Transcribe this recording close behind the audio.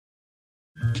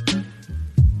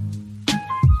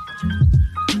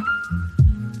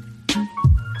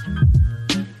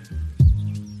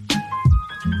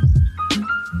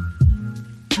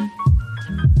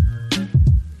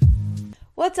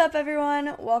What's up,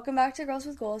 everyone? Welcome back to Girls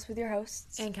with Goals with your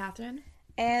hosts. And Catherine.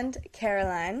 And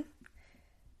Caroline.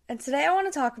 And today I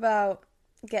want to talk about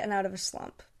getting out of a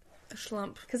slump. A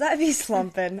slump. Because I be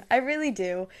slumping. I really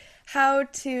do. How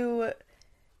to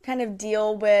kind of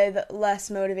deal with less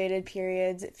motivated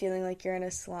periods, feeling like you're in a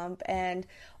slump, and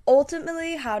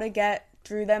ultimately how to get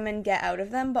through them and get out of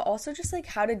them, but also just like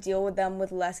how to deal with them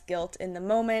with less guilt in the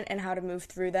moment and how to move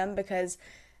through them, because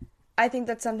I think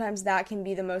that sometimes that can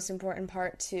be the most important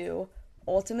part to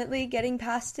ultimately getting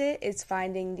past it, is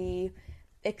finding the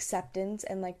acceptance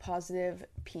and like positive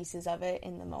pieces of it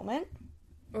in the moment.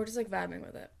 Or just like vibing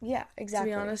with it. Yeah,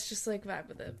 exactly. To be honest, just like vibe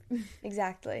with it.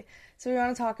 Exactly. So we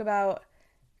want to talk about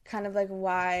kind of like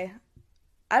why,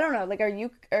 I don't know, like are you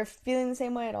feeling the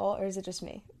same way at all, or is it just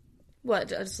me? What,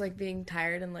 just like being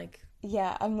tired and like...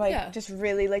 Yeah, I'm like just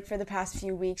really like for the past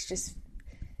few weeks just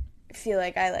feel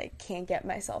like I like can't get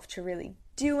myself to really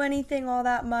do anything all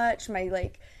that much. My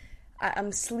like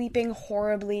I'm sleeping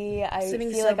horribly. I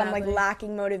feel like I'm like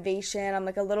lacking motivation. I'm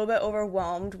like a little bit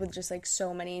overwhelmed with just like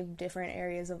so many different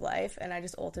areas of life, and I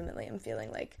just ultimately am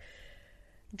feeling like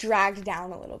dragged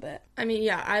down a little bit. I mean,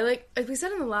 yeah, I like we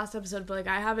said in the last episode, but like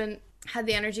I haven't had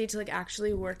the energy to like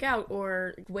actually work out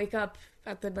or wake up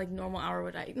at the like normal hour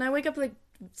and I wake up like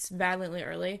violently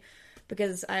early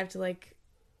because I have to like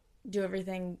do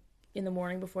everything in the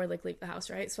morning before I like leave the house,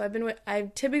 right? So I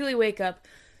typically wake up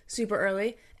super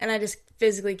early, and I just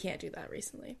physically can't do that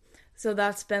recently. So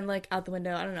that's been like out the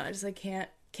window. I don't know. I just like can't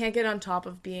get on top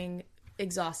of being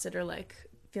exhausted or like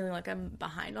feeling like I'm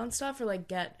behind on stuff or like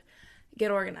get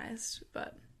organized.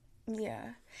 But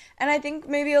yeah. And I think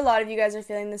maybe a lot of you guys are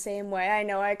feeling the same way. I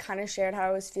know I kind of shared how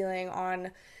I was feeling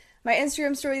on my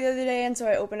Instagram story the other day, and so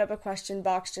I opened up a question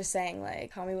box just saying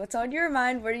like, tell me what's on your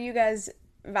mind, what are you guys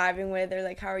vibing with, or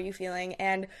like how are you feeling?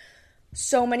 And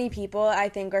so many people I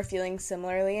think are feeling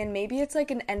similarly, and maybe it's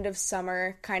like an end of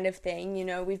summer kind of thing, you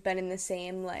know, we've been in the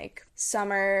same like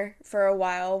summer for a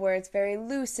while where it's very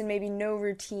loose and maybe no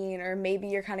routine, or maybe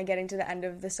you're kind of getting to the end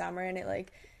of the summer and it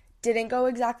like didn't go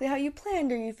exactly how you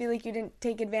planned, or you feel like you didn't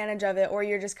take advantage of it, or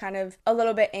you're just kind of a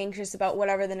little bit anxious about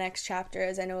whatever the next chapter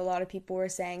is. I know a lot of people were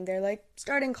saying they're like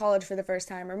starting college for the first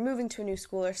time, or moving to a new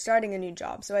school, or starting a new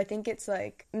job. So I think it's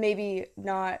like maybe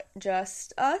not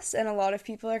just us, and a lot of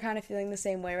people are kind of feeling the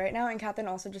same way right now. And Catherine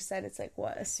also just said it's like,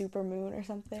 what, a super moon or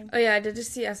something? Oh yeah,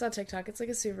 I saw TikTok. It's like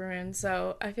a super moon.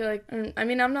 So I feel like, I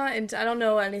mean, I don't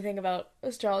know anything about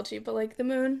astrology, but like the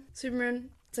moon, super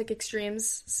moon, it's like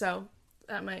extremes. So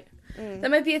that might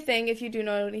be a thing. If you do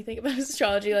know anything about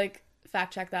astrology, like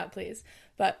fact check that, please.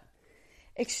 But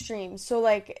extreme. So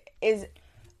like is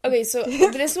okay. So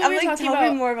this is what we're talking about.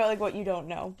 Tell me more about like what you don't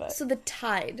know. But so the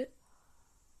tide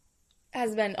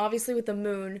has been obviously with the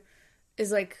moon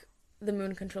is like the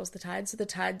moon controls the tide. So the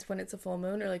tides when it's a full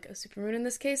moon or like a super moon in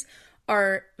this case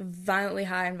are violently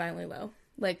high and violently low,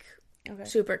 like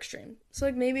super extreme. So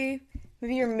like maybe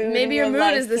your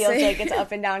mood is the feels same. Like it's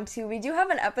up and down too. We do have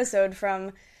an episode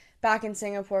from back in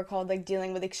Singapore called like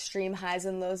dealing with extreme highs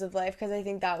and lows of life, because I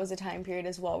think that was a time period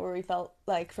as well where we felt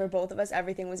like for both of us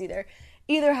everything was either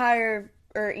higher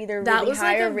or either that really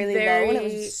high like or really low, and it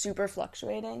was super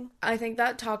fluctuating. I think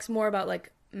that talks more about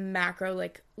like macro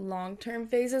like long-term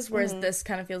phases, whereas this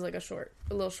kind of feels like a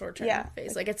little short-term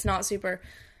phase. Like it's not super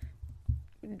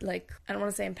like, I don't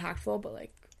want to say impactful, but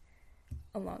like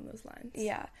along those lines.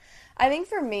 Yeah. I think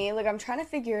for me, like I'm trying to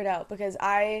figure it out, because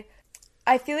I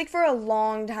feel like for a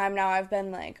long time now I've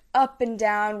been like up and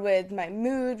down with my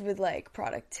mood, with like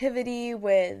productivity,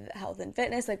 with health and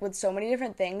fitness, like with so many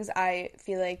different things. I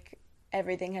feel like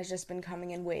everything has just been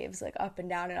coming in waves, like up and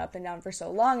down for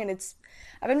so long, and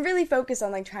I've been really focused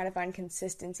on like trying to find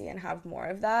consistency and have more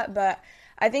of that. But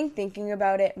I think thinking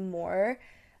about it more,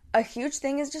 a huge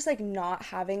thing is just like not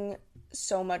having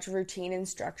so much routine and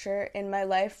structure in my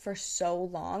life for so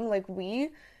long. Like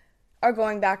we are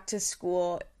going back to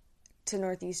school to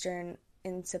Northeastern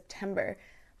in September,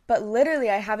 but literally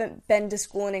I haven't been to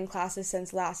school and in classes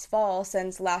since last fall.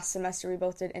 Since last semester we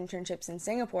both did internships in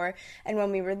Singapore, and when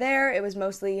we were there it was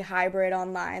mostly hybrid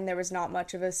online. There was not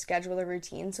much of a schedule or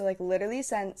routine. So like literally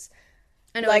since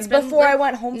like before I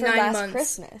went home for last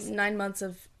Christmas, 9 months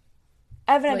of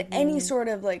I haven't had any sort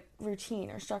of like routine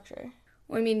or structure.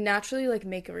 Well, I mean, naturally, like,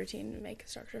 make a routine and make a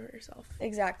structure for yourself.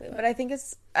 Exactly. But I think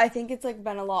it's like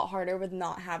been a lot harder with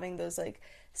not having those like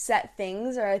set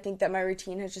things, or I think that my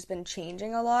routine has just been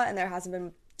changing a lot and there hasn't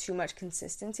been too much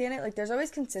consistency in it. Like there's always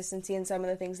consistency in some of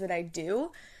the things that I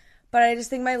do, but I just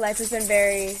think my life has been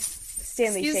very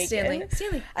Stanley.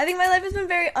 I think my life has been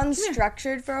very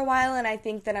unstructured for a while, and I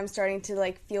think that I'm starting to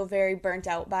like feel very burnt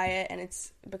out by it, and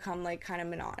it's become like kind of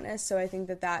monotonous. So I think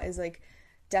that is like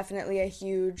definitely a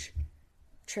huge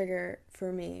trigger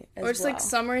for me as well. Or just like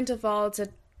summer into fall, it's a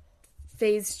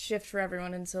phase shift for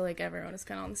everyone, and so like everyone is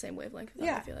kind of on the same wavelength.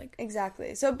 Yeah, I feel like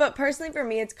exactly. So, but personally for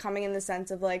me, it's coming in the sense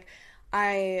of like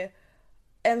I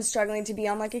am struggling to be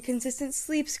on like a consistent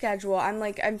sleep schedule.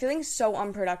 I'm feeling so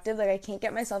unproductive. Like I can't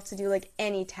get myself to do like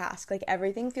any task. Like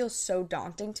everything feels so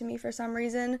daunting to me for some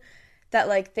reason that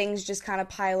like things just kind of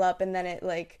pile up, and then it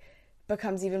like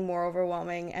becomes even more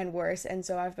overwhelming and worse. And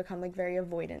so I've become like very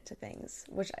avoidant to things,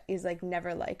 which is like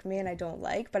never like me and I don't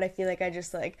like, but I feel like I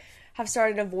just like have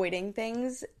started avoiding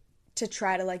things to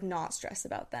try to like not stress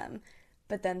about them.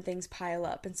 But then things pile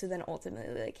up, and so then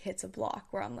ultimately like hits a block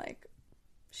where I'm like,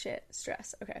 shit,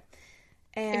 stress. Okay.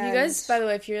 And if you guys, by the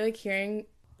way, if you're like hearing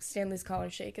Stanley's collar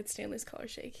shake, it's Stanley's collar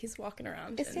shake. He's walking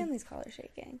around. It's Stanley's collar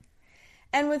shaking.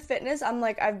 And with fitness, I'm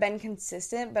like, I've been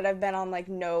consistent, but I've been on like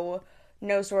no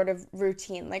sort of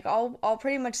routine. Like I'll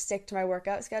pretty much stick to my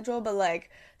workout schedule, but like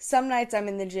some nights I'm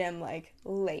in the gym like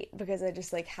late because I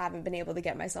just like haven't been able to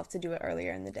get myself to do it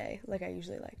earlier in the day like I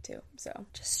usually like to. So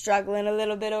just struggling a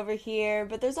little bit over here,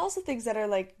 but there's also things that are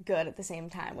like good at the same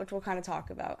time, which we'll kind of talk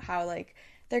about how like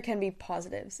there can be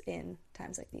positives in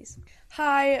times like these.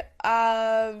 Hi,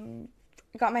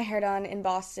 got my hair done in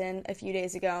Boston a few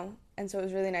days ago, and so it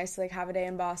was really nice to like have a day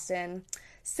in Boston,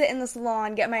 sit in the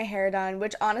salon, get my hair done,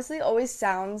 which honestly always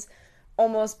sounds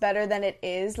almost better than it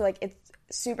is. Like it's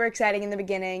super exciting in the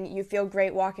beginning, you feel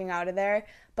great walking out of there,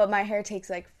 but my hair takes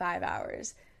like 5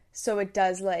 hours. So it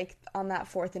does like on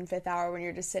that 4th and 5th hour when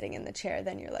you're just sitting in the chair,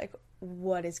 then you're like,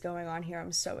 what is going on here?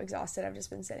 I'm so exhausted. I've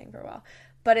just been sitting for a while.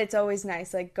 But it's always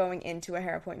nice like going into a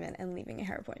hair appointment and leaving a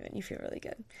hair appointment. You feel really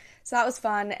good. So that was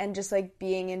fun, and just like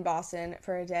being in Boston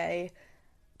for a day.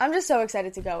 I'm just so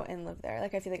excited to go and live there.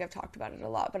 Like I feel like I've talked about it a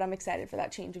lot, but I'm excited for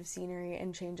that change of scenery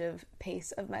and change of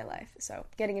pace of my life. So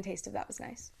getting a taste of that was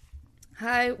nice.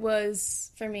 High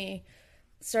was, for me,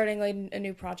 starting like a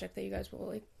new project that you guys will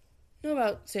like know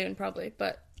about soon probably,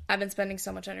 but I've been spending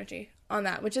so much energy on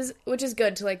that, which is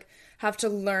good to like have to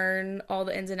learn all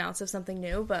the ins and outs of something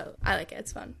new, but I like it.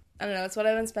 It's fun. I don't know. It's what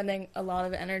I've been spending a lot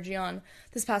of energy on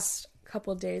this past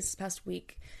couple of days, this past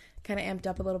week. Kind of amped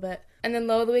up a little bit. And then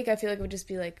low of the week, I feel like it would just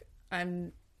be like,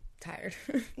 I'm tired.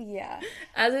 Yeah.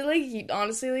 As I like,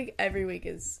 honestly, like every week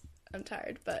is, I'm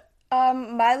tired, but.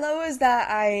 My low is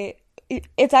that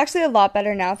it's actually a lot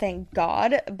better now, thank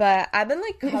God, but I've been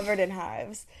like covered in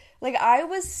hives. Like I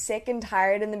was sick and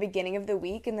tired in the beginning of the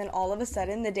week, and then all of a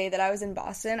sudden, the day that I was in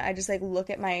Boston, I just like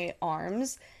look at my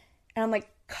arms and I'm like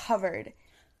covered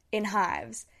in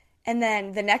hives. And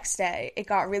then the next day, it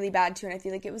got really bad too, and I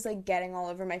feel like it was like getting all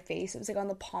over my face. It was like on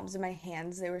the palms of my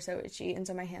hands. They were so itchy, and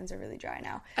so my hands are really dry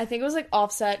now. I think it was like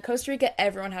offset. Costa Rica,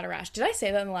 everyone had a rash. Did I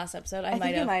say that in the last episode? I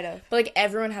think you might have. But like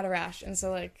everyone had a rash, and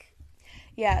so like.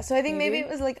 Yeah, so I think maybe it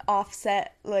was like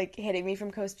offset like hitting me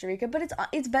from Costa Rica, but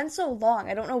it's been so long.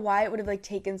 I don't know why it would have like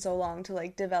taken so long to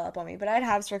like develop on me, but I had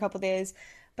hives for a couple days.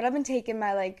 But I've been taking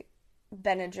my like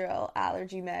Benadryl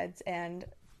allergy meds, and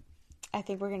I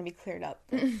think we're going to be cleared up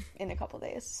in a couple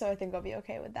days. So I think I'll be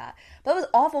okay with that. But it was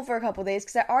awful for a couple days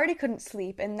because I already couldn't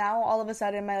sleep. And now all of a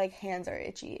sudden my like hands are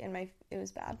itchy and it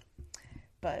was bad.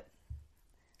 But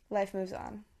life moves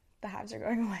on. The hives are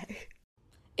going away.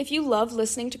 If you love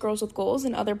listening to Girls with Goals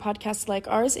and other podcasts like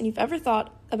ours, and you've ever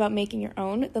thought about making your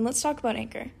own, then let's talk about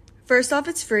Anchor. First off,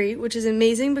 it's free, which is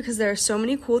amazing because there are so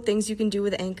many cool things you can do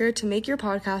with Anchor to make your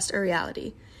podcast a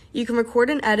reality. You can record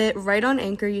and edit right on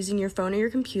Anchor using your phone or your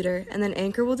computer, and then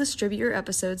Anchor will distribute your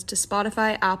episodes to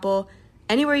Spotify, Apple,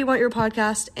 anywhere you want your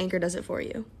podcast, Anchor does it for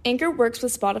you. Anchor works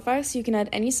with Spotify, so you can add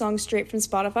any song straight from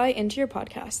Spotify into your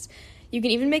podcast. You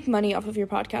can even make money off of your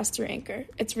podcast through Anchor.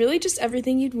 It's really just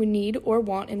everything you'd need or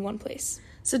want in one place.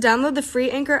 So download the free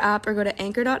Anchor app or go to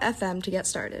anchor.fm to get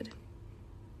started.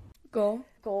 Goal?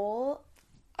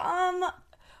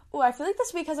 I feel like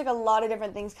this week has like a lot of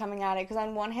different things coming at it, because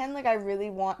on one hand, like I really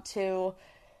want to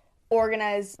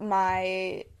organize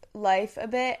my life a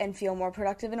bit and feel more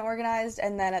productive and organized,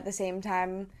 and then at the same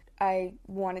time I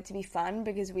want it to be fun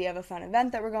because we have a fun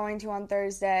event that we're going to on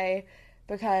Thursday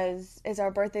because it's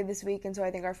our birthday this week, and so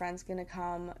I think our friend's gonna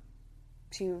come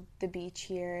to the beach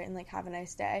here and like have a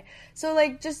nice day. So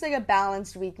like just like a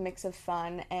balanced week, mix of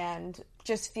fun and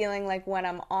just feeling like when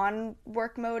I'm on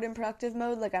work mode and productive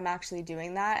mode, like I'm actually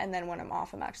doing that, and then when I'm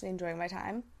off, I'm actually enjoying my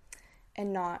time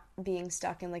and not being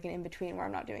stuck in like an in-between where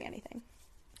I'm not doing anything.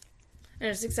 And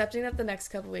just accepting that the next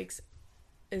couple weeks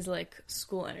is like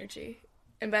school energy,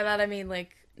 and by that I mean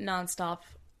like nonstop,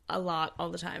 a lot, all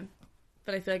the time.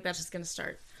 But I feel like that's just gonna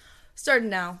starting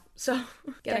now, so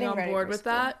getting on board with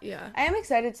that. Yeah, I am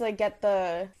excited to like get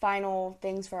the final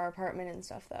things for our apartment and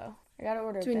stuff though. I gotta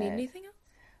order Do we need anything else?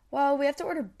 Well, we have to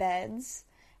order beds,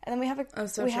 and then we have our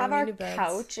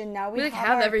couch, and now we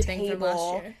have our everything table, from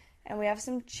last year. and we have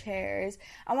some chairs.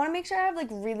 I want to make sure I have like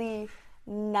really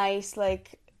nice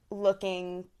like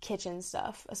looking kitchen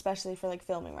stuff, especially for like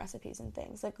filming recipes and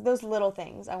things. Like those little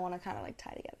things I want to kind of like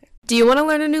tie together. Do you want to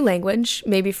learn a new language?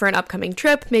 Maybe for an upcoming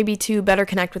trip, maybe to better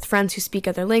connect with friends who speak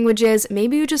other languages,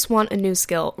 maybe you just want a new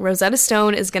skill. Rosetta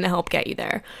Stone is going to help get you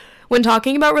there. When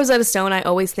talking about Rosetta Stone, I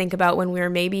always think about when we were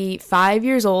maybe 5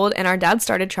 years old and our dad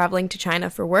started traveling to China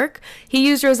for work. He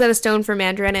used Rosetta Stone for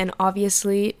Mandarin, and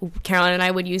obviously Caroline and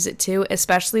I would use it too,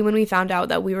 especially when we found out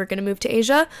that we were going to move to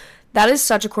Asia. That is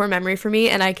such a core memory for me,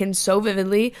 and I can so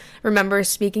vividly remember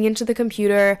speaking into the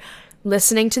computer,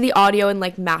 listening to the audio and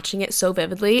like matching it so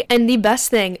vividly. And the best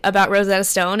thing about Rosetta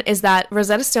Stone is that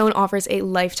Rosetta Stone offers a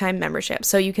lifetime membership.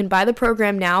 So you can buy the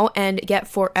program now and get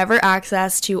forever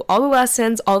access to all the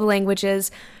lessons, all the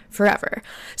languages, forever.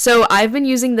 So I've been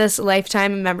using this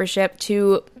lifetime membership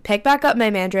to pick back up my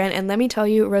Mandarin, and let me tell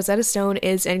you, Rosetta Stone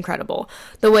is incredible.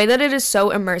 The way that it is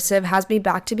so immersive has me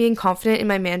back to being confident in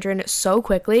my Mandarin so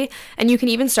quickly, and you can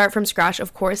even start from scratch.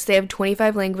 Of course, they have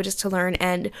 25 languages to learn,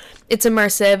 and it's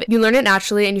immersive. You learn it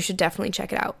naturally, and you should definitely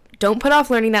check it out. Don't put off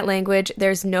learning that language.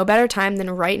 There's no better time than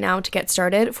right now to get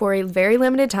started. For a very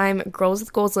limited time, Girls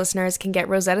with Goals listeners can get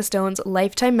Rosetta Stone's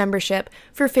lifetime membership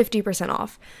for 50%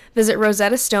 off. Visit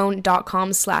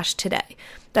rosettastone.com/today.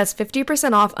 That's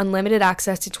 50% off unlimited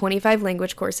access to 25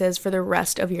 language courses for the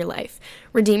rest of your life.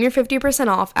 Redeem your 50%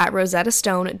 off at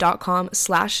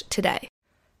rosettastone.com/today.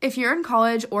 If you're in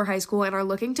college or high school and are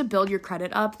looking to build your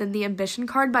credit up, then the Ambition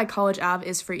Card by College Ave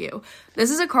is for you. This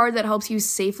is a card that helps you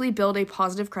safely build a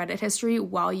positive credit history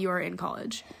while you are in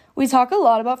college. We talk a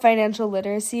lot about financial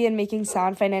literacy and making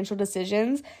sound financial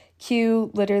decisions.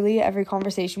 Cue literally every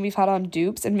conversation we've had on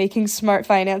dupes and making smart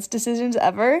finance decisions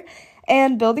ever.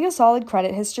 And building a solid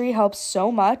credit history helps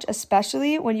so much,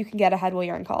 especially when you can get ahead while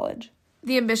you're in college.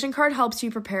 The Ambition Card helps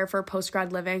you prepare for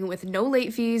post-grad living with no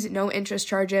late fees, no interest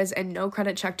charges, and no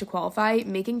credit check to qualify.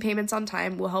 Making payments on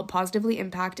time will help positively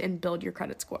impact and build your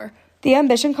credit score. The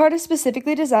Ambition Card is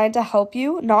specifically designed to help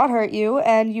you, not hurt you,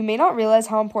 and you may not realize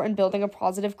how important building a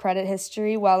positive credit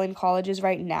history while in college is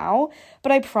right now,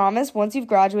 but I promise once you've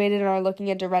graduated and are looking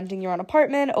into renting your own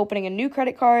apartment, opening a new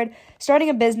credit card,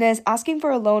 starting a business, asking for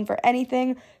a loan for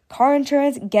anything, car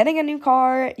insurance, getting a new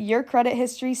car, your credit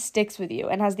history sticks with you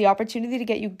and has the opportunity to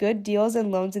get you good deals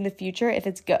and loans in the future if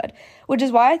it's good, which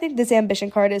is why I think this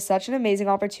Ambition Card is such an amazing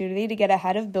opportunity to get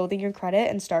ahead of building your credit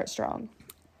and start strong.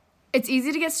 It's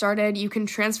easy to get started. You can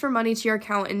transfer money to your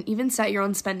account and even set your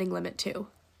own spending limit too.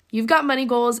 You've got money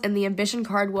goals, and the Ambition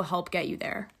Card will help get you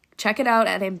there. Check it out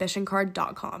at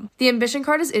ambitioncard.com. The Ambition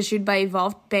Card is issued by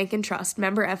Evolved Bank and Trust,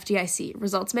 member FDIC.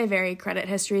 Results may vary. Credit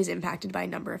history is impacted by a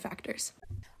number of factors.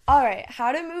 All right,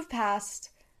 how to move past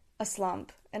a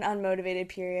slump, an unmotivated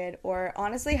period, or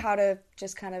honestly how to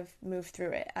just kind of move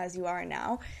through it as you are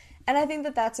now. And I think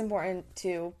that that's important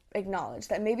to acknowledge,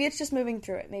 that maybe it's just moving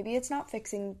through it. Maybe it's not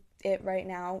fixing it right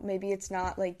now. Maybe it's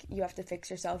not like you have to fix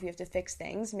yourself, you have to fix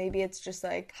things. Maybe it's just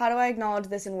like, how do I acknowledge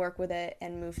this and work with it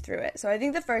and move through it? So I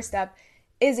think the first step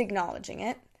is acknowledging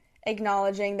it,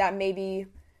 acknowledging that maybe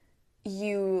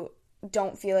you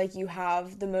don't feel like you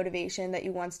have the motivation that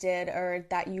you once did or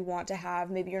that you want to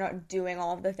have. Maybe you're not doing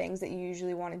all of the things that you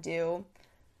usually want to do.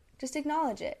 Just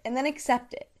acknowledge it and then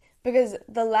accept it. Because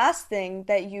the last thing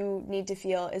that you need to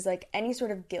feel is like any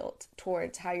sort of guilt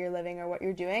towards how you're living or what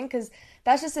you're doing, because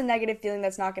that's just a negative feeling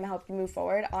that's not going to help you move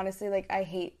forward. Honestly, like I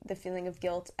hate the feeling of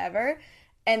guilt ever.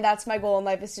 And that's my goal in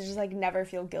life, is to just like never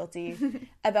feel guilty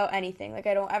about anything. Like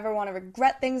I don't ever want to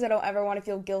regret things. I don't ever want to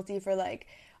feel guilty for like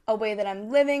a way that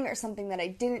I'm living or something that I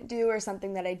didn't do or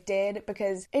something that I did,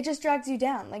 because it just drags you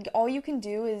down. Like all you can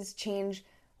do is change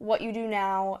what you do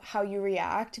now, how you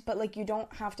react, but like you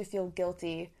don't have to feel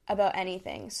guilty about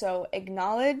anything. So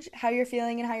acknowledge how you're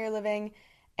feeling and how you're living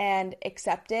and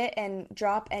accept it and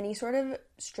drop any sort of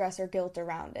stress or guilt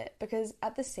around it. Because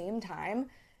at the same time,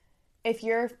 if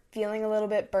you're feeling a little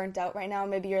bit burnt out right now,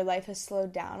 maybe your life has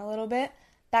slowed down a little bit,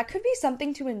 that could be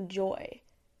something to enjoy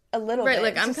a little bit. Right,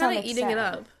 like I'm kind of eating it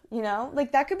up. You know,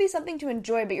 like that could be something to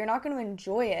enjoy, but you're not going to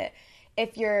enjoy it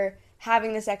if you're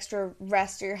having this extra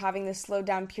rest or you're having this slowed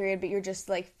down period, but you're just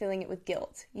like filling it with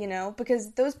guilt, you know,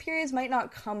 because those periods might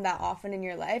not come that often in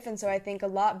your life. And so I think a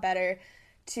lot better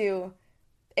to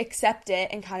accept it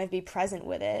and kind of be present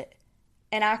with it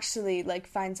and actually like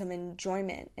find some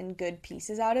enjoyment and good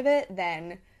pieces out of it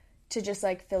than to just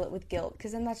like fill it with guilt,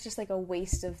 because then that's just like a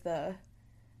waste of the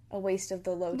low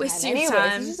waste time. Of your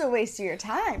time. It's just a waste of your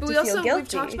time. But we've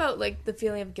talked about like the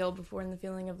feeling of guilt before and the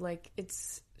feeling of like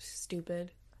it's stupid.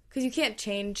 Because you can't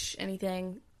change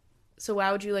anything, So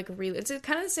why would you, like, it's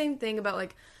kind of the same thing about,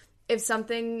 like, if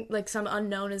something, like, some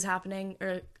unknown is happening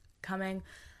or coming,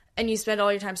 and you spend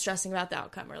all your time stressing about the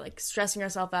outcome, or, like, stressing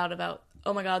yourself out about,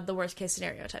 oh my god, the worst case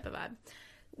scenario type of vibe.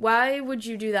 Why would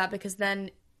you do that? Because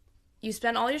then you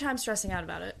spend all your time stressing out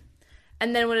about it,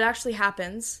 and then when it actually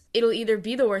happens, it'll either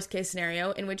be the worst case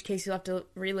scenario, in which case you'll have to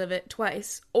relive it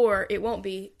twice, or it won't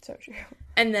be. So true.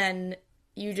 And then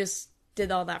you just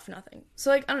did all that for nothing. So,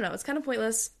 like, I don't know, it's kind of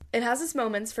pointless. It has its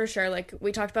moments, for sure. Like,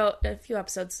 we talked about a few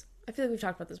episodes. I feel like we've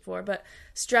talked about this before, but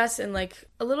stress and, like,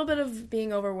 a little bit of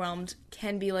being overwhelmed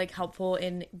can be, like, helpful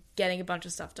in getting a bunch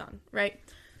of stuff done, right?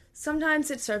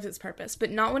 Sometimes it serves its purpose,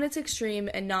 but not when it's extreme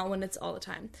and not when it's all the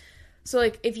time. So,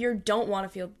 like, if you don't want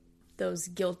to feel those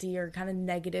guilty or kind of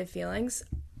negative feelings,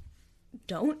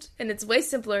 don't. And it's way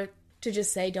simpler to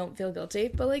just say don't feel guilty,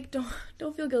 but, like,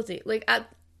 don't feel guilty. Like,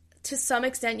 to some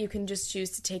extent, you can just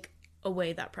choose to take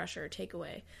away that pressure, take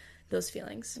away those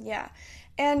feelings. Yeah.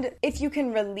 And if you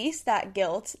can release that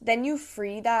guilt, then you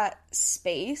free that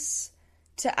space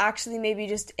to actually maybe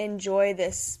just enjoy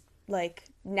this, like,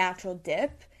 natural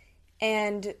dip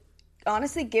and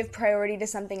honestly give priority to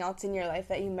something else in your life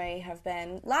that you may have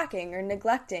been lacking or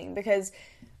neglecting. Because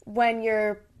when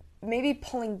you're maybe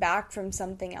pulling back from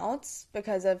something else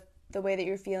because of the way that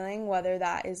you're feeling, whether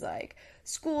that is, like,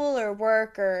 school or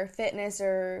work or fitness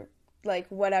or, like,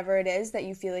 whatever it is that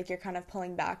you feel like you're kind of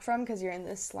pulling back from because you're in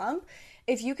this slump,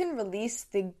 if you can release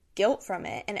the guilt from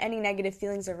it and any negative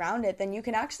feelings around it, then you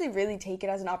can actually really take it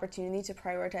as an opportunity to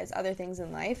prioritize other things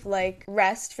in life, like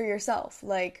rest for yourself,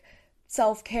 like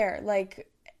self-care, like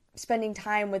spending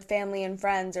time with family and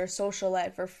friends or social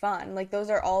life or fun. Like, those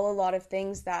are all a lot of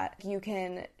things that you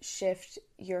can shift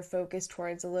your focus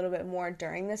towards a little bit more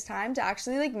during this time to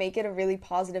actually, like, make it a really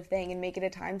positive thing and make it a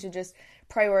time to just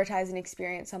prioritize and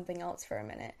experience something else for a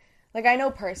minute. Like, I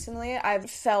know personally, I've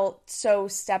felt so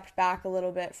stepped back a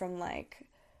little bit from, like,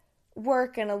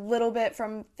 work and a little bit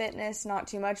from fitness, not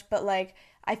too much, but, like,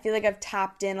 I feel like I've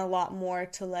tapped in a lot more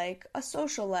to, like, a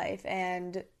social life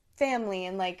and family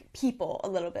and, like, people a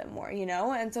little bit more, you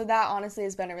know? And so that honestly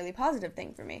has been a really positive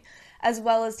thing for me, as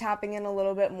well as tapping in a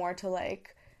little bit more to,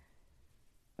 like,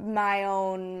 my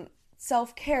own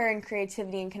self-care and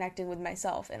creativity and connecting with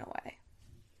myself in a way.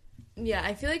 Yeah,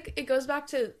 I feel like it goes back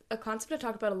to a concept I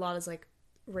talk about a lot is, like,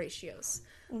 ratios.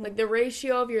 Mm-hmm. Like, the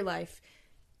ratio of your life,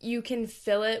 you can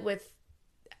fill it with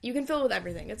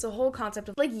everything. It's a whole concept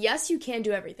of, like, yes, you can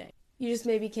do everything. You just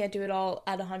maybe can't do it all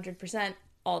at 100%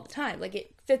 all the time. Like,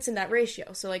 it fits in that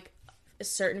ratio. So, like, a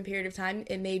certain period of time,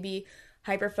 it may be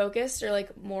hyper-focused or,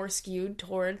 like, more skewed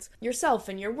towards yourself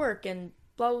and your work and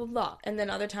blah, blah, blah. And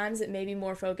then other times it may be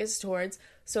more focused towards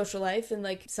social life and,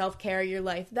 like, self-care, your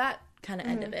life, that kind of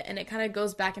end of it. And it kind of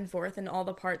goes back and forth, and all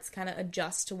the parts kind of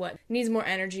adjust to what needs more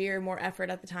energy or more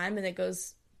effort at the time, and it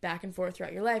goes back and forth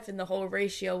throughout your life, and the whole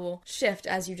ratio will shift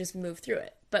as you just move through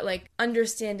it. But, like,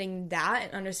 understanding that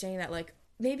and understanding that, like,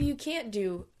 maybe you can't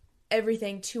do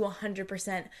everything to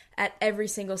 100% at every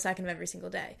single second of every single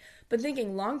day. But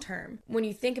thinking long term, when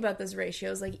you think about those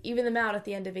ratios, like, even them out at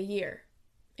the end of a year,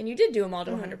 and you did do them all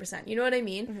to 100%. You know what I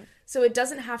mean? Mm-hmm. So it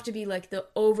doesn't have to be, like, the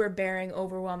overbearing,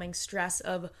 overwhelming stress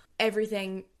of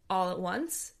everything all at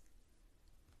once.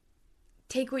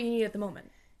 Take what you need at the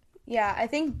moment. Yeah, I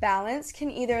think balance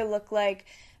can either look like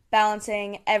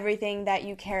balancing everything that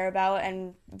you care about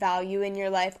and value in your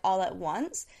life all at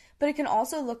once, but it can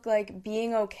also look like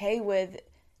being okay with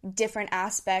different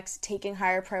aspects taking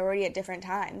higher priority at different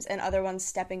times and other ones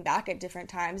stepping back at different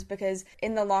times, because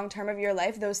in the long term of your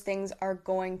life, those things are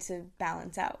going to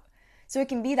balance out. So it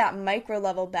can be that micro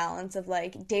level balance of,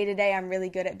 like, day to day, I'm really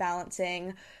good at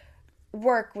balancing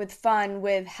work with fun,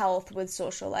 with health, with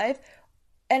social life.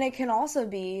 And it can also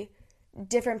be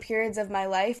different periods of my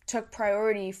life took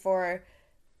priority for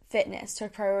fitness,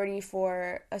 took priority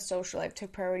for a social life,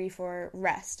 took priority for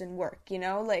rest and work, you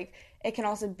know? Like, it can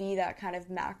also be that kind of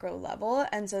macro level.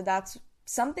 And so that's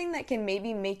something that can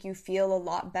maybe make you feel a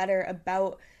lot better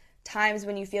about times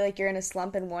when you feel like you're in a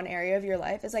slump in one area of your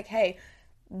life. It's like, hey,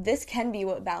 this can be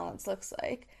what balance looks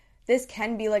like. This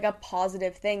can be, like, a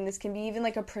positive thing. This can be even,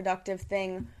 like, a productive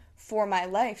thing for my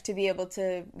life to be able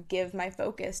to give my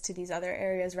focus to these other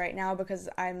areas right now, because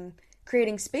I'm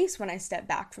creating space when I step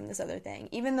back from this other thing.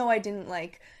 Even though I didn't,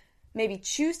 like, maybe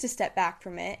choose to step back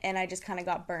from it and I just kind of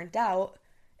got burnt out,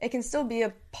 it can still be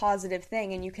a positive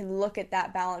thing, and you can look at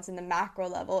that balance in the macro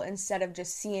level instead of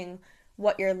just seeing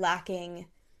what you're lacking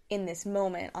in this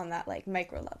moment on that, like,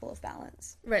 micro level of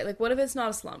balance. Right, like, what if it's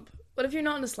not a slump? What if you're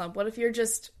not in a slump? What if you're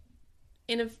just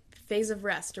in a phase of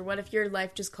rest? Or what if your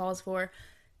life just calls for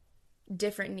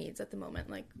different needs at the moment.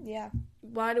 Like, Yeah.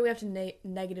 why do we have to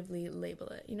negatively label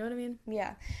it? You know what I mean?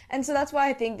 Yeah. And so that's why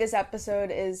I think this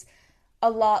episode is a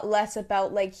lot less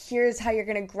about, like, here's how you're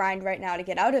going to grind right now to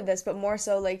get out of this, but more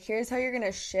so, like, here's how you're going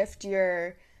to shift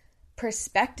your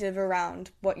perspective around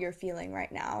what you're feeling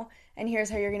right now. And here's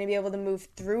how you're going to be able to move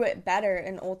through it better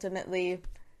and ultimately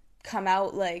come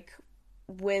out, like,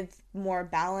 with more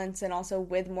balance and also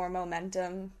with more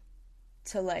momentum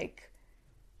to, like,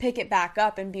 pick it back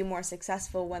up and be more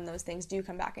successful when those things do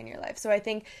come back in your life. So I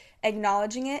think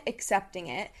acknowledging it, accepting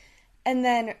it, and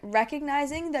then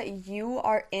recognizing that you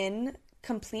are in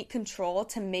complete control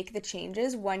to make the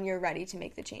changes when you're ready to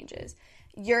make the changes.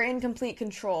 You're in complete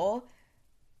control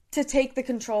to take the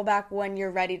control back when you're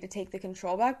ready to take the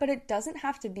control back, but it doesn't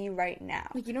have to be right now.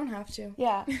 Like, you don't have to.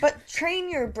 Yeah, but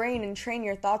train your brain and train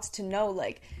your thoughts to know,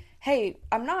 like, hey,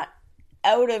 I'm not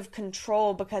out of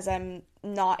control because I'm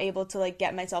not able to, like,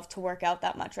 get myself to work out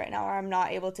that much right now, or I'm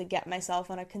not able to get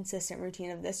myself on a consistent routine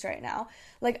of this right now.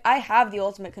 Like, I have the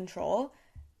ultimate control,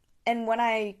 and when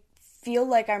I feel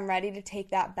like I'm ready to take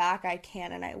that back, I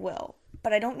can and I will.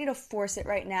 But I don't need to force it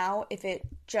right now if it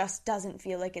just doesn't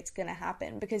feel like it's going to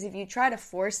happen. Because if you try to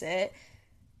force it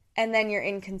and then you're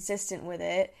inconsistent with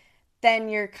it, then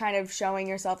you're kind of showing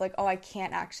yourself like, oh, I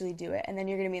can't actually do it. And then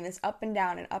you're going to be in this up and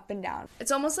down and up and down.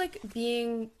 It's almost like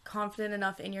being confident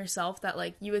enough in yourself that,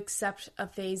 like, you accept a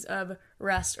phase of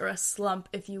rest or a slump,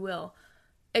 if you will.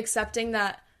 Accepting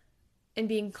that and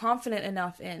being confident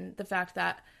enough in the fact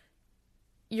that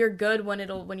you're good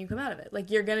when you come out of it. Like,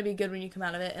 you're going to be good when you come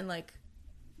out of it, and, like,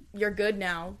 you're good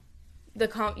now.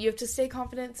 You have to stay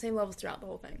confident, same levels throughout the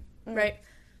whole thing, right?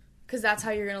 Because that's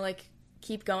how you're going to, like,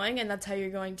 keep going, and that's how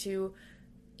you're going to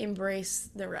embrace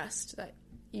the rest that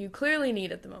you clearly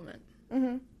need at the moment.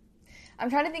 Mm-hmm. I'm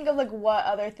trying to think of, like, what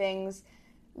other things,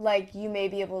 like, you may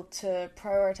be able to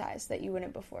prioritize that you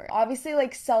wouldn't before. Obviously,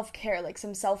 like, self-care, like,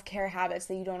 some self-care habits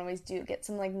that you don't always do. Get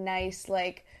some, like, nice,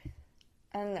 like,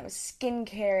 I don't know,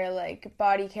 skincare, like,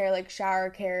 body care, like, shower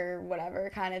care, whatever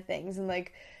kind of things, and,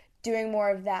 like, doing more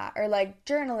of that, or, like,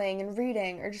 journaling and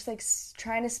reading, or just, like,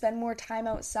 trying to spend more time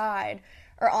outside,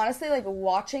 or honestly, like,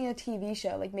 watching a TV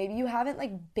show. Like, maybe you haven't,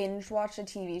 like, binge watched a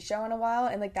TV show in a while,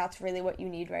 and, like, that's really what you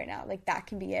need right now. Like, that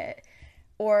can be it.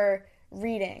 Or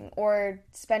reading, or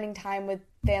spending time with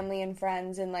family and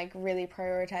friends, and, like, really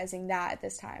prioritizing that at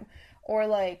this time. Or,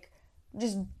 like,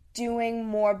 just doing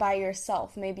more by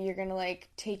yourself. Maybe you're gonna, like,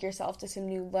 take yourself to some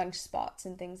new lunch spots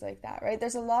and things like that, right?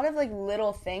 There's a lot of, like,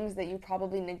 little things that you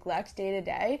probably neglect day to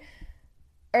day,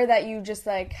 or that you just,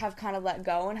 like, have kind of let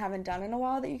go and haven't done in a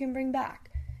while that you can bring back.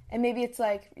 And maybe it's,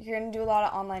 like, you're gonna do a lot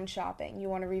of online shopping. You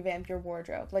want to revamp your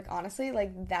wardrobe. Like, honestly,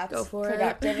 like, that's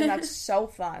productive and that's so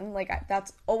fun. Like,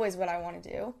 that's always what I want to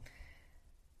do.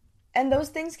 And those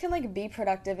things can, like, be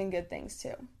productive and good things,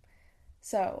 too.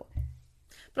 So...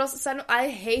 But also, I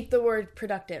hate the word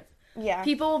productive. Yeah.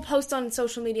 People will post on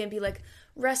social media and be like,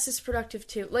 rest is productive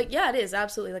too. Like, yeah, it is,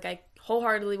 absolutely. Like, I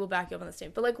wholeheartedly will back you up on this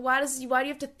statement. But, like, why do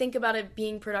you have to think about it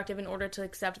being productive in order to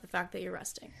accept the fact that you're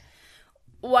resting?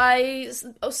 Why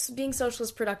being social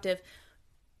is productive?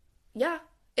 Yeah,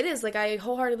 it is. Like, I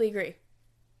wholeheartedly agree.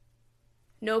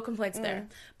 No complaints there.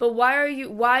 But why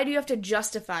do you have to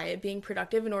justify it being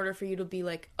productive in order for you to be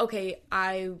like, okay,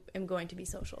 I am going to be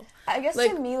social? I guess,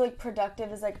 like, to me, like,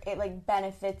 productive is, like, it, like,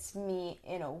 benefits me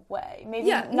in a way.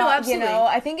 Maybe not, absolutely. You know?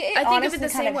 I think of it the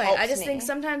same way. I just think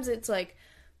sometimes it's, like,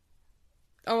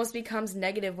 almost becomes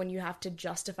negative when you have to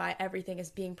justify everything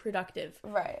as being productive.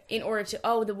 Right. In order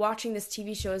to, watching this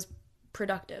TV show is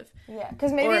productive. Yeah,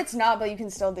 because maybe it's not, but you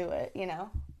can still do it, you know?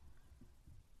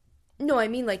 No, I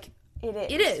mean, like...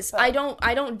 It is. But...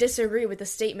 I don't disagree with the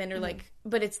statement or, like,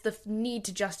 but it's the need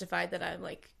to justify that I'm,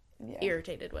 like,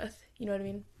 irritated with. You know what I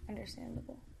mean?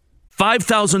 Understandable.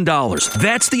 $5,000.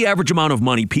 That's the average amount of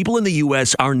money people in the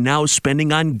U.S. are now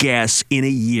spending on gas in a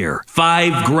year.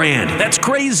 $5,000. That's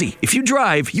crazy. If you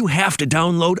drive, you have to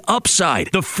download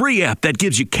Upside, the free app that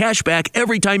gives you cash back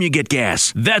every time you get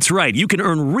gas. That's right. You can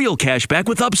earn real cash back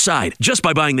with Upside just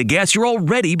by buying the gas you're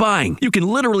already buying. You can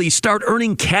literally start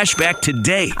earning cash back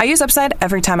today. I use Upside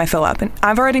every time I fill up, and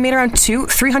I've already made around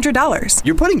 $300.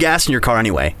 You're putting gas in your car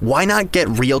anyway. Why not get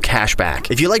real cash back?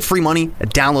 If you like free money,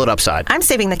 download Upside. I'm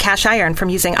saving the cash I earn from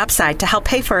using Upside to help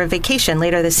pay for a vacation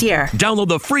later this year. Download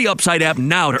the free Upside app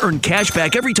now to earn cash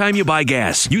back every time you buy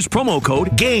gas. Use promo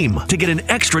code GAME to get an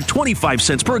extra 25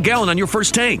 cents per gallon on your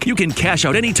first tank. You can cash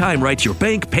out anytime right to your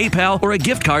bank, PayPal, or a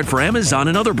gift card for Amazon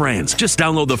and other brands. Just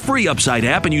download the free Upside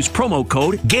app and use promo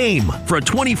code GAME for a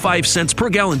 25 cents per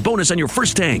gallon bonus on your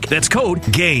first tank. That's code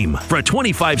GAME for a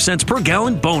 25 cents per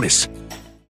gallon bonus.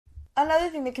 Another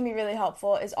thing that can be really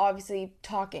helpful is obviously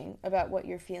talking about what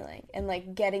you're feeling and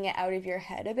like getting it out of your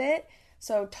head a bit.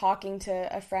 So talking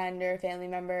to a friend or a family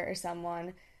member or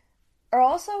someone, or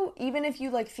also even if you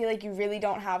like feel like you really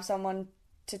don't have someone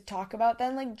to talk about,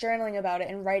 then like journaling about it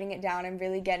and writing it down and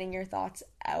really getting your thoughts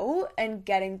out and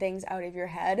getting things out of your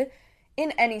head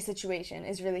in any situation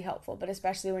is really helpful, but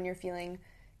especially when you're feeling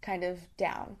kind of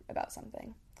down about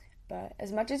something. But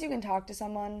as much as you can talk to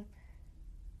someone,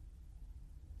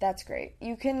 that's great.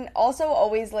 You can also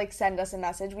always like send us a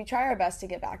message. We try our best to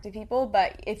get back to people,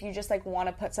 but if you just like want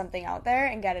to put something out there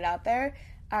and get it out there,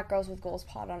 at Girls with Goals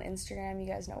Pod on Instagram, you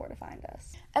guys know where to find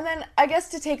us. And then I guess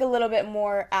to take a little bit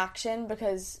more action,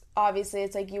 because obviously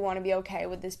it's like you want to be okay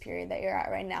with this period that you're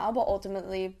at right now, but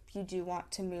ultimately you do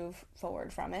want to move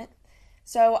forward from it.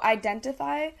 So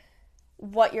identify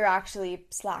what you're actually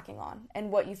slacking on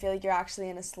and what you feel like you're actually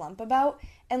in a slump about,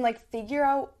 and like figure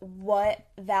out what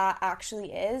that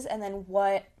actually is, and then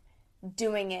what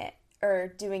doing it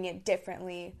or doing it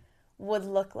differently would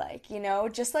look like, you know?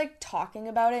 Just like talking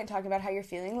about it and talking about how you're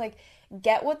feeling, like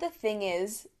get what the thing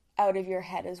is out of your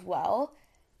head as well,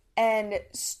 and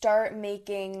start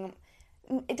making,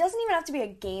 it doesn't even have to be a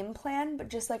game plan, but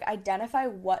just like identify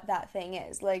what that thing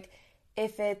is. Like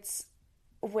if it's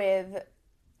with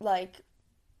like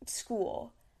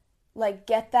school, like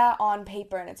get that on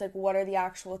paper, and it's like what are the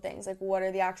actual things, like what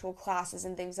are the actual classes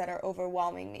and things that are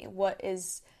overwhelming me, what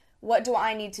do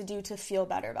I need to do to feel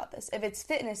better about this. If it's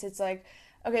fitness, it's like,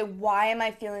 okay, why am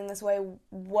I feeling this way,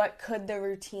 what could the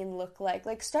routine look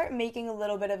like start making a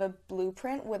little bit of a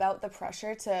blueprint without the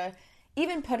pressure to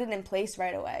even put it in place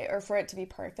right away or for it to be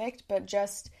perfect, but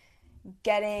just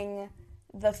getting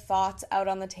the thoughts out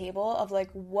on the table of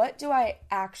like, what do I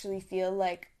actually feel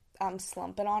like I'm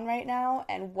slumping on right now,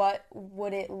 and what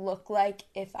would it look like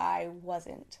if I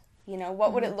wasn't? You know,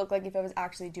 what would it look like if I was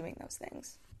actually doing those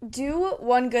things? Do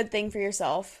one good thing for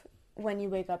yourself when you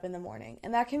wake up in the morning.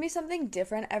 And that can be something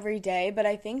different every day, but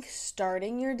I think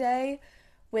starting your day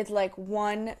with like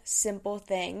one simple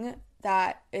thing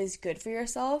that is good for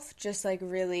yourself just like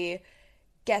really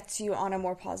gets you on a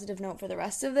more positive note for the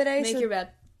rest of the day. Make your bed.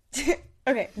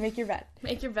 Okay, make your bed.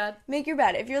 Make your bed. Make your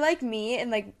bed. If you're like me and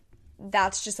like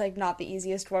that's just like not the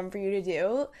easiest one for you to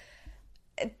do,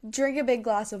 drink a big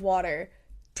glass of water,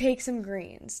 take some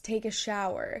greens, take a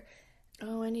shower.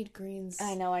 Oh, I need greens.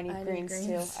 I know, I need greens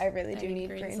too. I really do need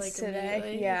greens like,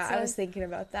 today. Yeah, I was thinking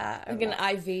about that. Like an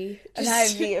IV. An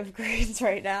IV of greens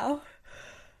right now.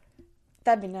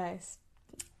 That'd be nice.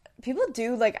 People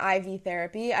do like IV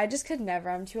therapy. I just could never.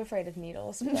 I'm too afraid of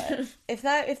needles. But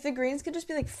if the greens could just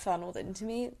be like funneled into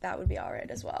me, that would be all right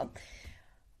as well.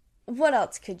 What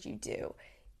else could you do?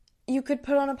 You could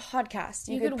put on a podcast.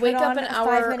 You could wake up an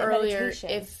hour earlier meditation.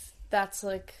 If that's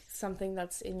like something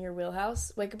that's in your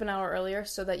wheelhouse. Wake up an hour earlier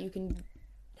so that you can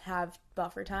have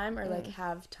buffer time or like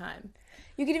have time.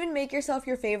 You could even make yourself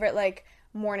your favorite like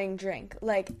morning drink.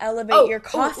 Like elevate your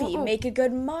coffee. Make a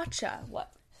good matcha.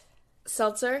 What?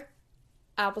 Seltzer,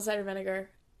 apple cider vinegar,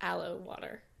 aloe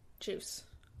water, juice.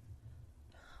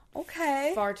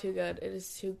 Okay. Far too good. It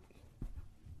is too.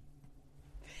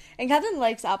 And Catherine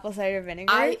likes apple cider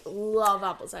vinegar. I love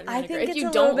apple cider vinegar. I think if it's you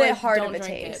a don't little bit like, hard don't of a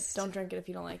drink taste. It. Don't drink it if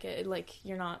you don't like it.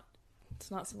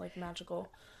 It's not some like magical.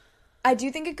 I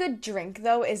do think a good drink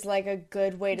though is like a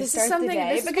good way to start the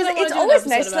day, because it's it's always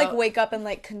nice to like wake up and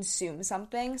like consume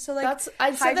something. So like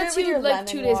I said that to you like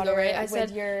 2 days ago, right? I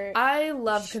said I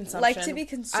love consumption. Like to be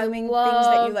consuming things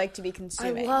that you like to be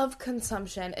consuming. I love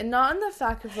consumption, and not in the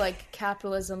fact of like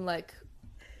capitalism, like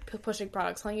pushing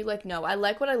products on you. Like no, I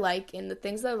like what I like, and the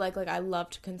things that I like I love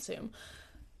to consume.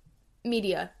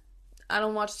 Media. I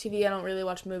don't watch TV. I don't really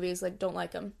watch movies. Like don't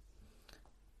like them.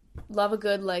 Love a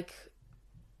good like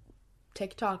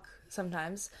TikTok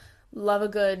sometimes. Love a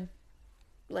good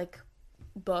like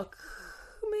book.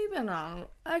 Maybe I don't know.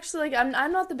 Actually, like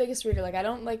I'm not the biggest reader. Like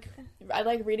I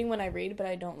like reading when I read, but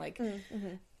I don't like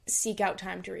seek out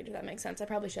time to read, if that makes sense. I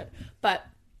probably should. But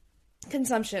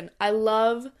consumption. I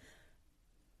love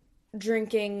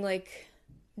drinking like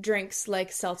drinks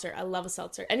like seltzer. I love a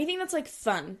seltzer. Anything that's like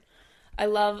fun. I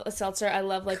love a seltzer. I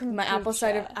love like kombucha. My apple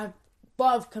cider. I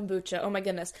love kombucha. Oh my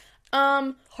goodness.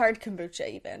 Hard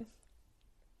kombucha even.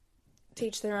 To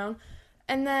each their own.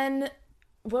 And then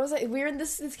what was I?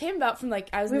 This came about from like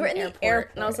I was in the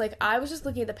airport, and I was like I was just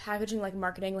looking at the packaging, like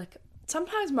marketing, like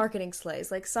sometimes marketing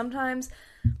slays, like sometimes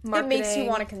marketing, it makes you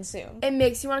want to consume. It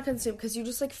makes you want to consume because you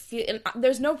just like feel, and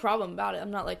there's no problem about it.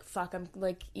 I'm not like fuck, I'm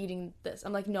like eating this.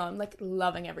 I'm like no, I'm like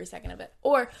loving every second of it.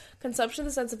 Or consumption in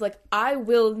the sense of like I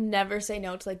will never say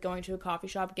no to like going to a coffee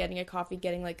shop, getting a coffee,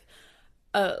 getting like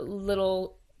a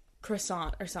little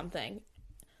croissant or something.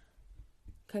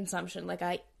 consumption. Like,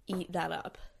 I eat that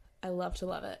up. I love to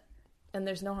love it. And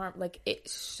there's no harm. Like,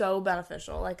 it's so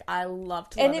beneficial. Like, I love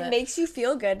to love it. And it makes you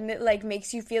feel good, and it, like,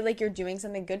 makes you feel like you're doing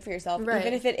something good for yourself, right.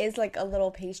 even if it is, like, a little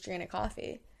pastry and a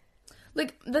coffee.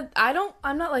 Like,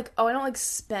 I'm not like, I don't, like,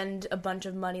 spend a bunch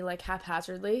of money, like,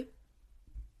 haphazardly.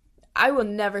 I will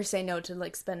never say no to,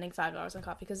 like, spending $5 on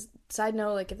coffee, because, side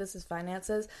note, like, if this is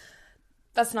finances,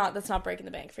 that's not breaking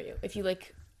the bank for you. If you,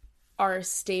 like, are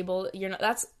stable, you're not,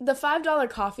 that's, the $5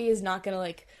 coffee is not gonna,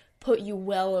 like, put you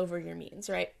well over your means,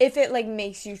 right? If it, like,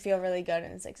 makes you feel really good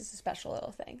and it's, like, just a special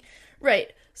little thing.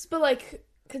 Right. But, like,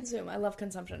 consume. I love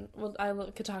consumption. Well,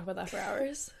 could talk about that for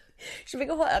hours. Should make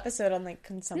a whole episode on, like,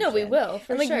 consumption. No, we will,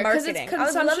 for and, like, sure. marketing. It's I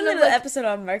was loving of, the like, episode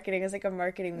on marketing. It's, like, a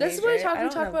marketing major. This is what we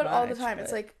talk about all the time. But...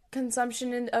 It's, like,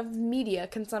 consumption of media,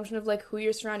 consumption of, like, who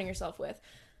you're surrounding yourself with.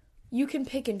 You can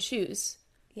pick and choose.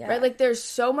 Yeah. Right? Like, there's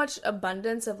so much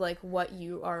abundance of, like, what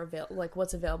you are like,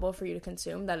 what's available for you to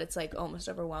consume that it's, like, almost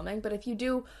overwhelming. But if you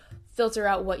do filter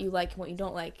out what you like and what you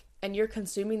don't like, and you're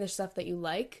consuming the stuff that you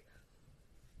like,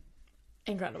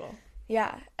 incredible.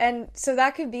 Yeah. And so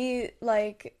that could be,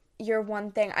 like, your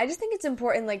one thing. I just think it's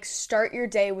important, like, start your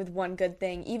day with one good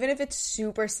thing. Even if it's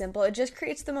super simple, it just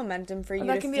creates the momentum for you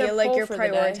to feel like you're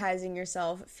prioritizing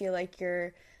yourself, feel like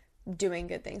you're doing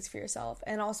good things for yourself,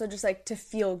 and also just, like, to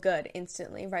feel good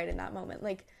instantly right in that moment.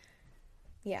 Like,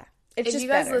 yeah, it's if just you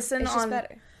guys better. Listen it's on, just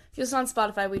better. If you listen on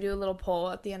Spotify, we do a little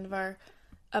poll at the end of our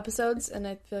episodes, and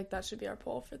I feel like that should be our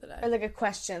poll for the day. Or, like, a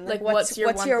question. Like what's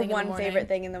your one favorite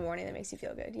thing in the morning that makes you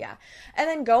feel good? Yeah. And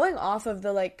then going off of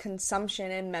the, like,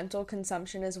 consumption and mental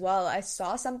consumption as well, I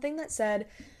saw something that said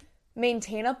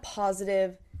maintain a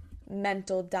positive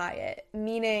mental diet,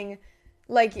 meaning,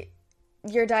 like,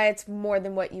 your diet's more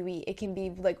than what you eat. It can be,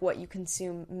 like, what you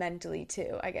consume mentally,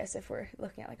 too, I guess, if we're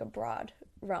looking at, like, a broad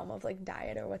realm of, like,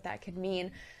 diet or what that could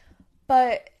mean.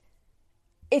 But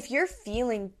if you're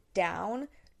feeling down,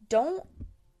 don't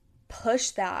push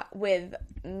that with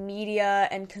media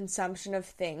and consumption of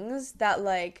things that,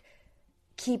 like,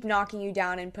 keep knocking you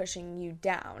down and pushing you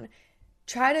down.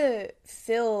 Try to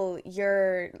fill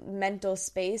your mental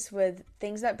space with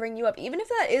things that bring you up, even if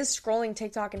that is scrolling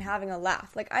TikTok and having a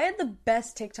laugh. Like, I had the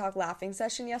best TikTok laughing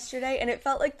session yesterday, and it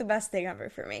felt like the best thing ever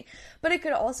for me. But it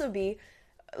could also be,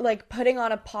 like, putting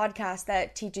on a podcast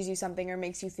that teaches you something or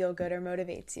makes you feel good or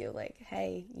motivates you. Like,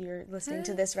 hey, you're listening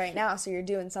to this right now, so you're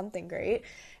doing something great.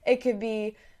 It could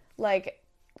be, like,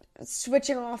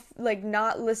 switching off, like,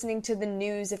 not listening to the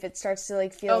news if it starts to,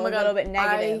 like, feel a little bit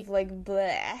negative. Like,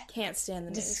 bleh. Can't stand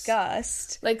the news.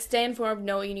 Disgust. Like, stay informed,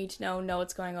 know what you need to know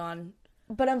what's going on.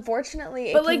 But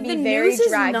unfortunately, it can be very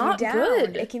drag you down.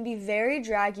 Good. It can be very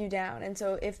drag you down. And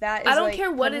so if that is, I don't like,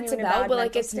 care what it's about, but,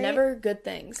 like, it's never good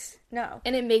things. No.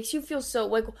 And it makes you feel so,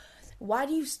 like, why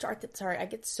do you start that? Sorry, I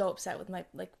get so upset with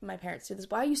my parents do this.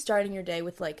 Why are you starting your day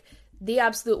with, like, the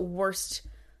absolute worst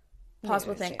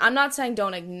possible thing? I'm not saying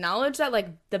don't acknowledge that, like,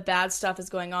 the bad stuff is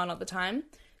going on all the time,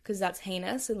 because that's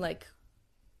heinous and, like,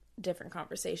 different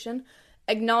conversation.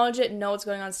 Acknowledge it, know what's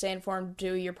going on, stay informed,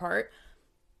 do your part.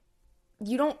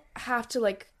 You don't have to,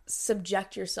 like,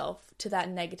 subject yourself to that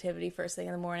negativity first thing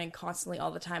in the morning constantly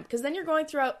all the time, because then you're going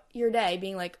throughout your day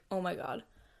being like, oh my god,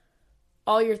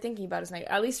 all you're thinking about is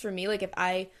negative. At least for me, like,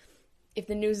 if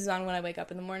the news is on when I wake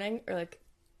up in the morning, or, like,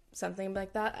 something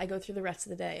like that, I go through the rest of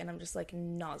the day and I'm just, like,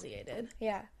 nauseated.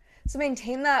 Yeah. So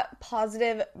maintain that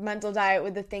positive mental diet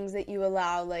with the things that you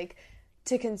allow, like,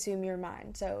 to consume your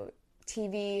mind. So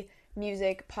TV,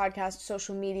 music, podcast,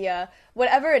 social media,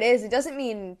 whatever it is. It doesn't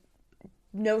mean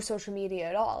no social media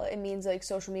at all. It means, like,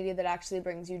 social media that actually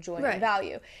brings you joy and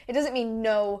value. It doesn't mean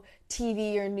no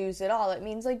TV or news at all. It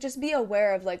means, like, just be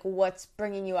aware of, like, what's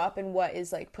bringing you up and what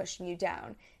is, like, pushing you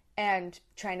down, and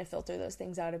trying to filter those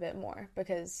things out a bit more,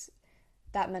 because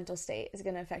that mental state is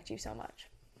going to affect you so much.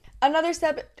 Another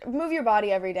step, move your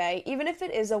body every day. Even if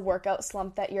it is a workout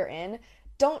slump that you're in,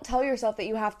 don't tell yourself that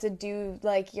you have to do,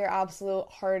 like, your absolute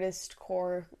hardest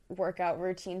core workout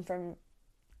routine from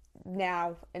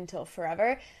now until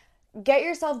forever. Get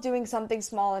yourself doing something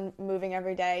small and moving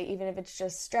every day, even if it's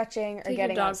just stretching or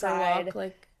getting outside. Walk,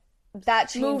 like, that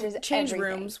changes change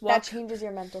everything. rooms. That changes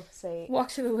your mental state. Walk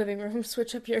to the living room,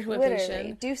 switch up your location.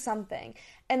 Literally, do something.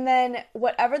 And then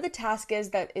whatever the task is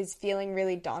that is feeling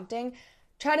really daunting,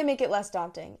 try to make it less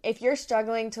daunting. If you're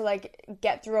struggling to, like,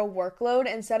 get through a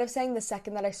workload, instead of saying the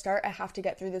second that I start, I have to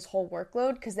get through this whole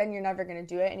workload, because then you're never going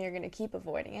to do it and you're going to keep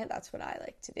avoiding it. That's what I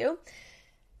like to do.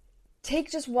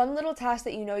 Take just one little task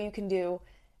that you know you can do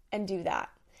and do that.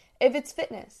 If it's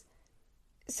fitness,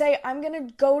 say, I'm going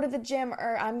to go to the gym,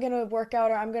 or I'm going to work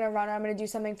out, or I'm going to run, or I'm going to do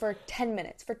something for 10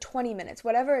 minutes, for 20 minutes,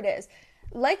 whatever it is.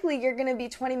 likely you're going to be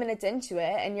 20 minutes into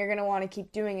it and you're going to want to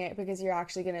keep doing it because you're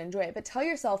actually going to enjoy it. But tell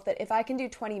yourself that if I can do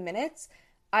 20 minutes,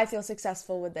 I feel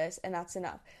successful with this and that's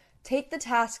enough. Take the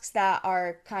tasks that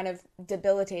are kind of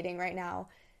debilitating right now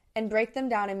and break them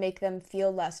down and make them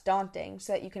feel less daunting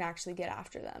so that you can actually get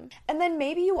after them. And then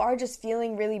maybe you are just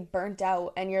feeling really burnt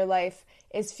out and your life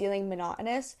is feeling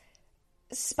monotonous.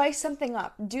 Spice something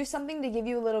up. Do something to give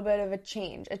you a little bit of a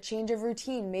change of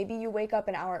routine. Maybe you wake up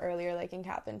an hour earlier, like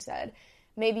Catherine said.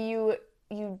 Maybe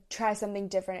you try something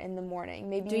different in the morning.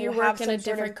 Maybe do you your have work in a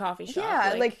different coffee shop.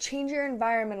 Yeah, like change your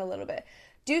environment a little bit.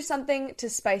 Do something to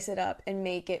spice it up and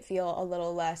make it feel a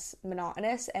little less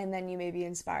monotonous, and then you may be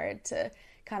inspired to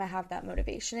kind of have that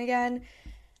motivation again.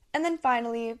 And then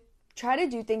finally, try to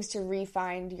do things to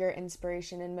re-find your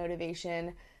inspiration and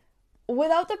motivation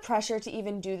without the pressure to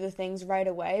even do the things right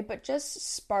away, but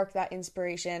just spark that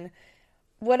inspiration,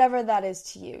 whatever that is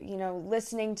to you. You know,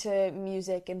 listening to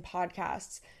music and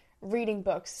podcasts, reading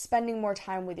books, spending more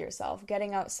time with yourself,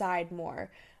 getting outside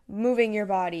more, moving your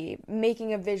body,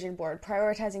 making a vision board,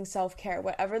 prioritizing self-care,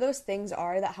 whatever those things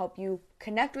are that help you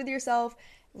connect with yourself,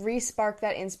 re-spark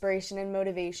that inspiration and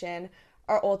motivation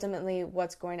are ultimately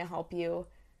what's going to help you,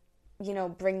 you know,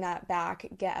 bring that back,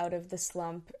 get out of the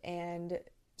slump, and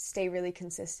stay really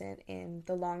consistent in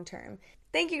the long term.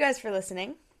 Thank you guys for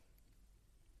listening.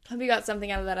 Hope you got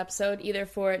something out of that episode, either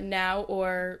for now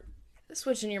or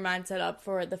switching your mindset up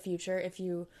for the future if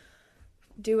you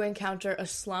do encounter a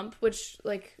slump, which,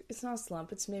 like, it's not a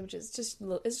slump, it's maybe just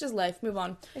it's just life. Move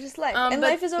on. It's just life. And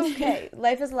life is okay.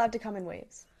 Life is allowed to come in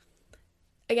waves.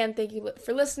 Again, thank you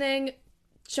for listening.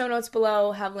 Show notes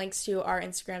below have links to our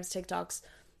Instagrams, TikToks,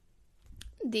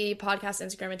 the podcast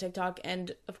Instagram and TikTok,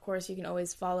 and of course you can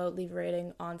always leave a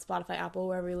rating on Spotify, Apple,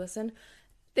 wherever you listen.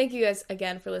 Thank you guys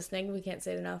again for listening. We can't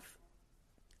say it enough.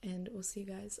 And we'll see you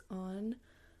guys on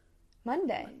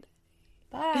Monday.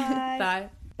 Bye. Bye.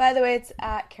 By the way, it's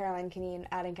at Caroline Canine,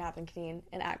 at Catherine Canine,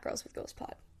 and at Girls with Ghost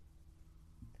Pod.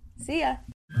 See ya.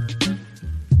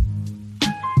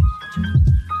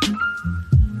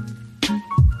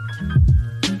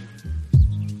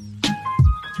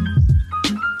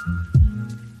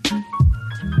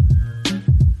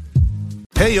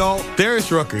 Hey y'all,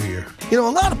 Darius Rucker here. You know,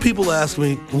 a lot of people ask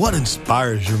me, what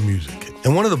inspires your music?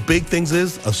 And one of the big things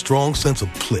is a strong sense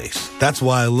of place. That's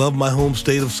why I love my home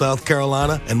state of South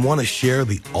Carolina and want to share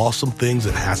the awesome things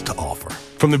it has to offer.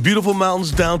 From the beautiful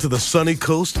mountains down to the sunny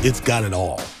coast, it's got it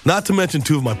all. Not to mention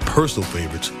two of my personal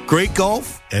favorites, great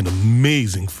golf and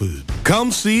amazing food.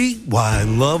 Come see why I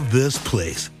love this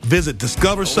place. Visit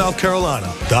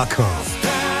discoversouthcarolina.com.